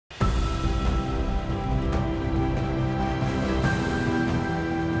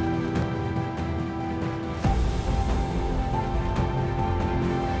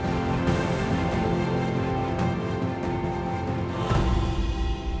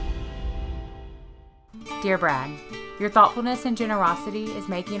Dear Brad, your thoughtfulness and generosity is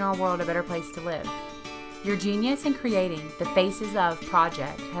making our world a better place to live. Your genius in creating the Faces Of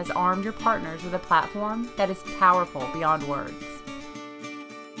project has armed your partners with a platform that is powerful beyond words.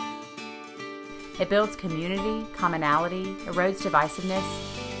 It builds community, commonality, erodes divisiveness,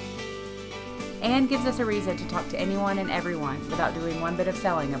 and gives us a reason to talk to anyone and everyone without doing one bit of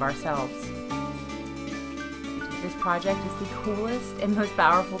selling of ourselves. This project is the coolest and most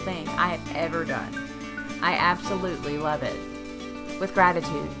powerful thing I have ever done. I absolutely love it. With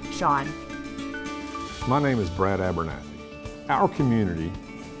gratitude, Sean. My name is Brad Abernathy. Our community,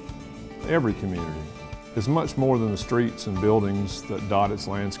 every community, is much more than the streets and buildings that dot its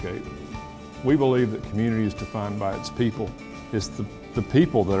landscape. We believe that community is defined by its people. It's the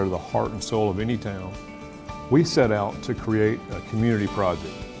people that are the heart and soul of any town. We set out to create a community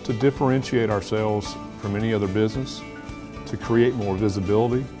project to differentiate ourselves from any other business, to create more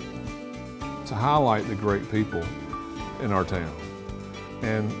visibility, to highlight the great people in our town.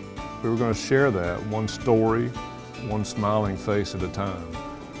 And we were going to share that one story, one smiling face at a time.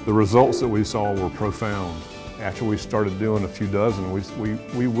 The results that we saw were profound. After we started doing a few dozen,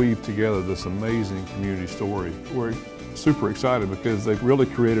 we weaved together this amazing community story. We're super excited because they've really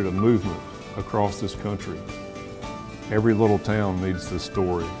created a movement across this country. Every little town needs this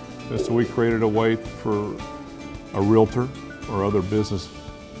story. And so we created a way for a realtor or other business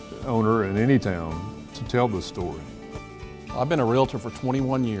owner in any town to tell this story. I've been a realtor for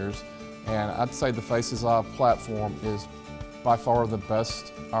 21 years, and I'd say the Faces Of platform is by far the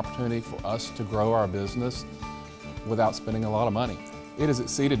best opportunity for us to grow our business without spending a lot of money. It has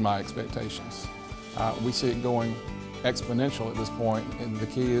exceeded my expectations. We see it going exponential at this point, and the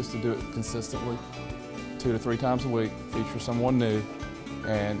key is to do it consistently, 2 to 3 times a week, feature someone new,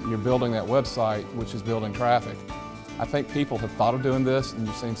 and you're building that website, which is building traffic. I think people have thought of doing this, and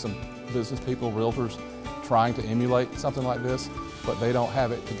you've seen some business people, realtors, trying to emulate something like this, but they don't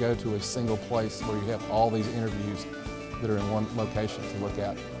have it to go to a single place where you have all these interviews that are in one location to look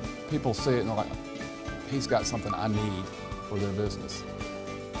at. People see it and they're like, he's got something I need for their business.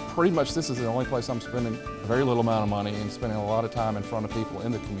 Pretty much this is the only place I'm spending a very little amount of money and spending a lot of time in front of people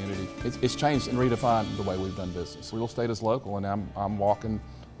in the community. It's changed and redefined the way we've done business. Real estate is local, and I'm walking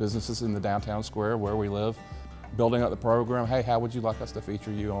businesses in the downtown square where we live, building up the program. Hey, how would you like us to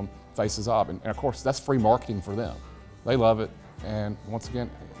feature you on Faces Of? And of course, that's free marketing for them. They love it, and once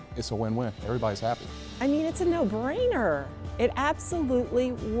again, it's a win-win. Everybody's happy. I mean, it's a no-brainer. It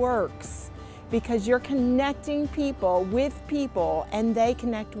absolutely works because you're connecting people with people and they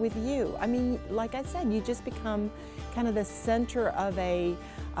connect with you. I mean, like I said, you just become kind of the center of a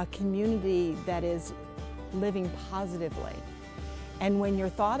community that is living positively. And when you're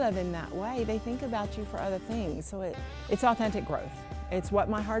thought of in that way, they think about you for other things. So it's authentic growth. It's what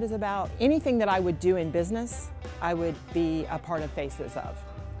my heart is about. Anything that I would do in business, I would be a part of Faces Of,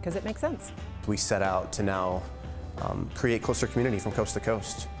 because it makes sense. We set out to now create closer community from coast to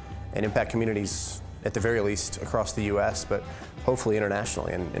coast and impact communities at the very least across the U.S., but hopefully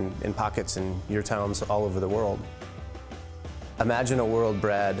internationally and in pockets in your towns all over the world. Imagine a world,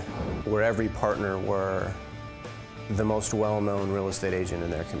 Brad, where every partner were the most well-known real estate agent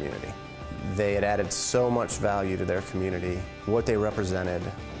in their community. They had added so much value to their community, what they represented,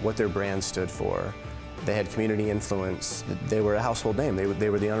 what their brand stood for. They had community influence. They were a household name. They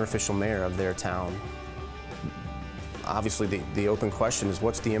were the unofficial mayor of their town. Obviously, the open question is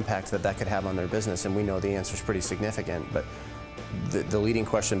what's the impact that could have on their business, and we know the answer is pretty significant, but the leading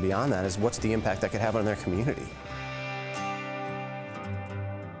question beyond that is what's the impact that could have on their community?